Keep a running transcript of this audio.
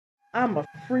I'm a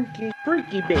freaky,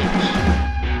 freaky bitch.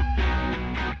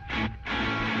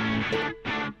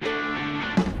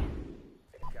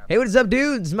 Hey, what is up,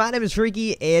 dudes? My name is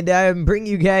Freaky, and I'm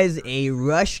bringing you guys a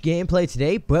Rush gameplay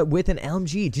today, but with an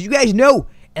LMG. Did you guys know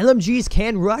LMGs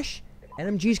can rush?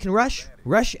 LMGs can rush?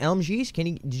 Rush LMGs?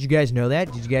 Did you guys know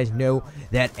that? Did you guys know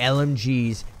that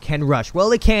LMGs can rush? Well,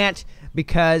 they can't,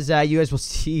 because you guys will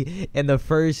see in the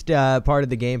first part of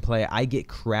the gameplay, I get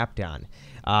crapped on.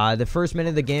 The first minute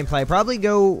of the gameplay, I probably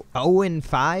go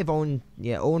 0-5,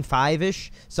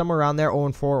 0-5-ish, somewhere around there,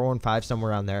 0-4, 0-5,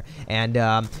 somewhere around there. And,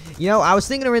 you know, I was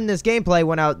thinking in this gameplay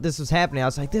when this was happening, I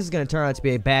was like, this is going to turn out to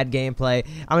be a bad gameplay.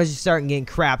 I'm going to just start getting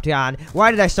crapped on. Why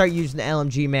did I start using the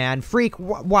LMG, man? Freak,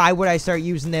 why would I start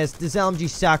using this? This LMG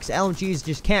sucks. LMGs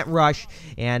just can't rush.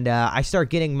 And, I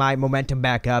start getting my momentum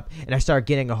back up, and I start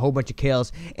getting a whole bunch of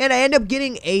kills. And I end up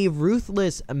getting a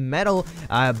Ruthless medal,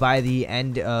 by the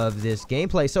end of this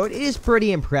gameplay. So it is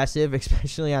pretty impressive,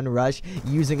 especially on Rush,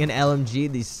 using an LMG.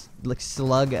 These like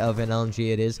slug of an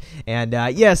LMG it is. And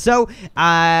yeah, so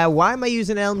why am I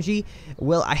using LMG?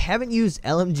 Well, I haven't used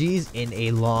LMGs in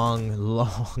a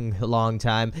long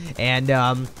time. And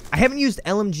I haven't used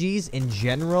LMGs in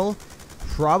general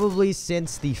probably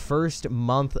since the first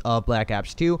month of Black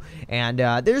Ops 2, and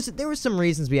there were some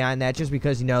reasons behind that, just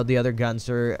because, you know, the other guns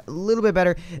are a little bit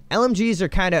better. LMGs are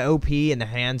kind of OP in the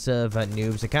hands of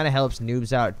noobs. It kind of helps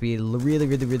noobs out be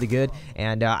really good,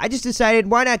 and I just decided,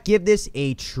 why not give this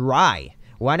a try?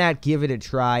 Why not give it a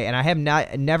try? And I have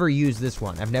never used this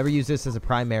one. I've never used this as a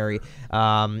primary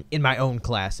in my own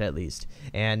class, at least.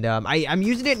 And I'm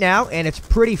using it now, and it's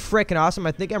pretty freaking awesome.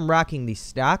 I think I'm rocking the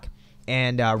stock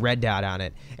and red dot on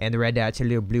it, and the red dot's a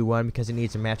little blue one because it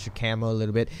needs to match the camo a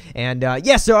little bit. And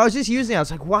yeah, so I was just using it. I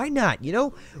was like, why not? You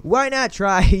know, why not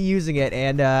try using it?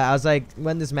 And I was like,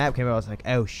 when this map came out, I was like,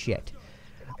 oh shit.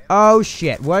 Oh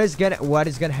shit, what is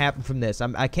gonna happen from this?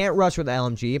 I can't rush with the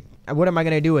LMG. What am I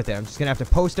gonna do with it? I'm just gonna have to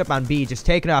post up on B, just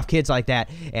taking off kids like that.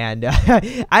 And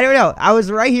I don't know. I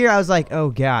was right here. I was like, oh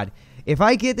god, if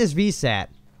I get this VSAT,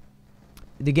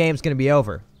 the game's gonna be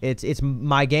over. It's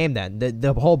my game then.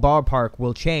 The whole ballpark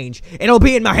will change. It'll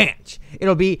be in my hands.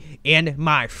 It'll be in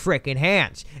my freaking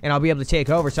hands, and I'll be able to take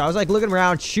over. So I was like looking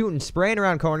around, shooting, spraying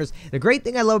around corners. The great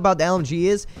thing I love about the LMG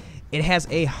is it has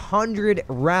 100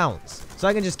 rounds, so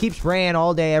I can just keep spraying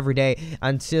all day, every day,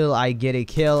 until I get a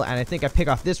kill. And I think I pick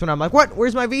off this one. I'm like, what?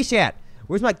 Where's my VSAT?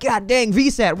 Where's my god dang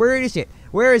VSAT? Where is it?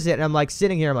 Where is it? And I'm like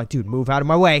sitting here. I'm like, dude, move out of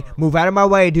my way. Move out of my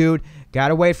way, dude.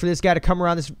 Gotta wait for this guy to come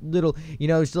around this little, you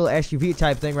know, this little SUV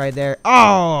type thing right there.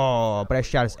 Oh, but I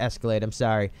shot his Escalade. I'm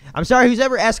sorry. I'm sorry, who's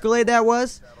ever Escalade that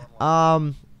was.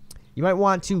 You might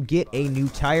want to get a new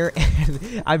tire.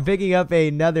 And I'm picking up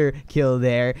another kill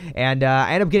there. And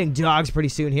I end up getting dogs pretty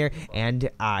soon here. And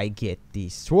I get the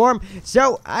swarm.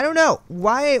 So, I don't know.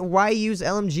 Why use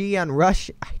LMG on Rush?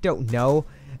 I don't know.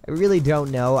 I really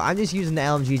don't know. I'm just using the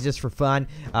LMG just for fun.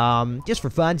 Just for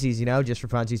funsies, you know, just for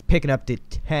funsies. Picking up the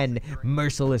 10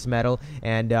 Merciless medal.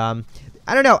 And,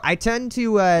 I don't know. I tend to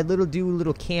do a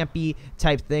little campy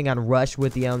type thing on Rush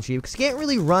with the LMG, because you can't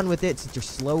really run with it since you're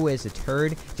slow as a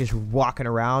turd, just walking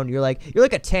around. You're like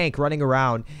a tank running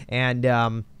around, and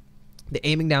the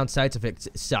aiming down sights of it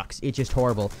sucks. It's just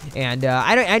horrible. And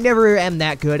I never am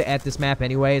that good at this map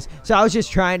anyways. So I was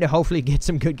just trying to hopefully get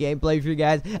some good gameplay for you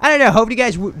guys. I don't know. Hope you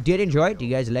guys did enjoy it. Do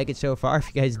you guys like it so far?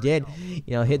 If you guys did,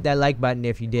 you know, hit that like button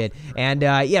if you did. And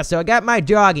yeah, so I got my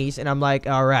doggies, and I'm like,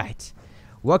 all right,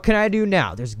 what can I do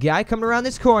now? There's a guy coming around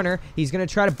this corner. He's going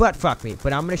to try to butt fuck me,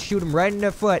 but I'm going to shoot him right in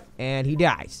the foot, and he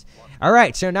dies. All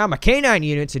right, so now my K9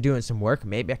 units are doing some work.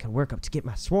 Maybe I can work up to get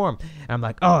my swarm. And I'm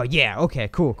like, oh, yeah, okay,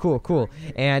 cool.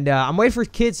 And I'm waiting for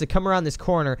kids to come around this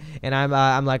corner, and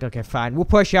I'm like, okay, fine. We'll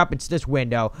push up. It's this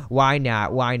window. Why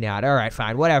not? All right,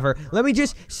 fine, whatever. Let me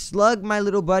just slug my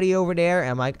little buddy over there. And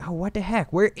I'm like, oh, what the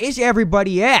heck? Where is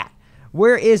everybody at?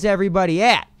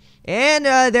 And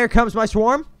there comes my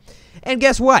swarm. And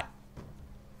guess what?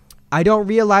 I don't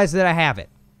realize that I have it.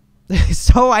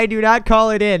 So I do not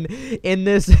call it in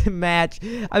this match.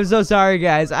 I'm so sorry,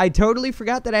 guys. I totally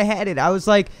forgot that I had it. I was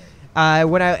like,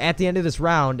 at the end of this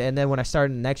round, and then when I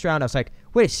started the next round, I was like,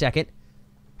 wait a second.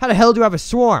 How the hell do I have a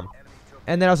swarm?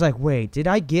 And then I was like, wait, did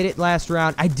I get it last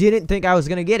round? I didn't think I was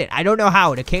going to get it. I don't know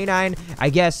how. The K9, I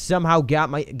guess, somehow got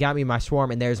me my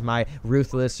swarm, and there's my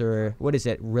Ruthless, or what is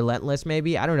it? Relentless,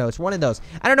 maybe? I don't know. It's one of those.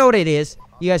 I don't know what it is.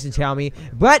 You guys can tell me.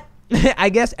 But I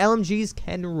guess LMGs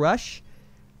can rush,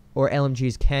 or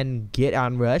LMGs can get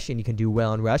on Rush, and you can do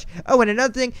well on Rush. Oh, and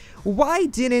another thing, why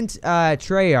didn't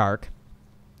Treyarch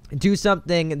do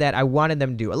something that I wanted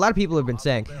them to do. A lot of people have been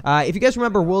saying, if you guys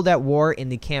remember World at War in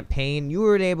the campaign, you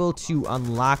were able to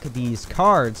unlock these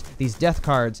cards, these death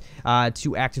cards,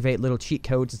 to activate little cheat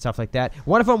codes and stuff like that.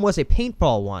 One of them was a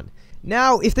paintball one.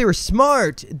 Now, if they were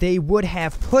smart, they would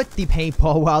have put the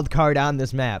paintball wild card on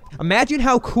this map. Imagine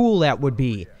how cool that would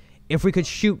be if we could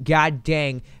shoot god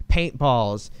dang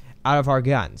paintballs out of our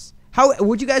guns. How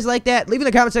would you guys like that? Leave in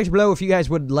the comment section below if you guys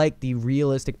would like the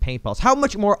realistic paintballs. How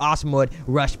much more awesome would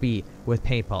Rush be with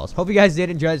paintballs? Hope you guys did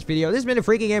enjoy this video. This has been a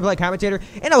Freaky Gameplay Commentator,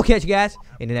 and I'll catch you guys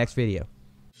in the next video.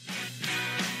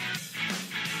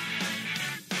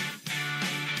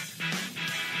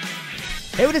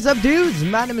 Hey, what is up, dudes?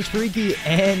 My name is Freaky,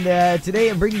 and today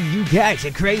I'm bringing you guys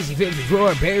a crazy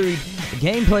 54 buried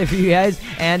gameplay for you guys.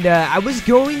 And I was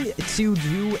going to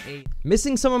do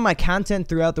missing some of my content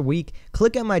throughout the week.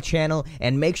 Click on my channel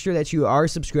and make sure that you are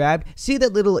subscribed. See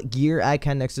that little gear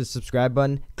icon next to the subscribe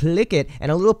button? Click it,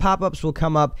 and a little pop-ups will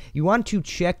come up. You want to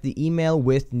check the email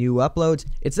with new uploads.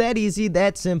 It's that easy,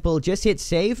 that simple. Just hit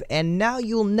save, and now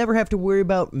you'll never have to worry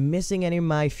about missing any of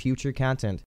my future content.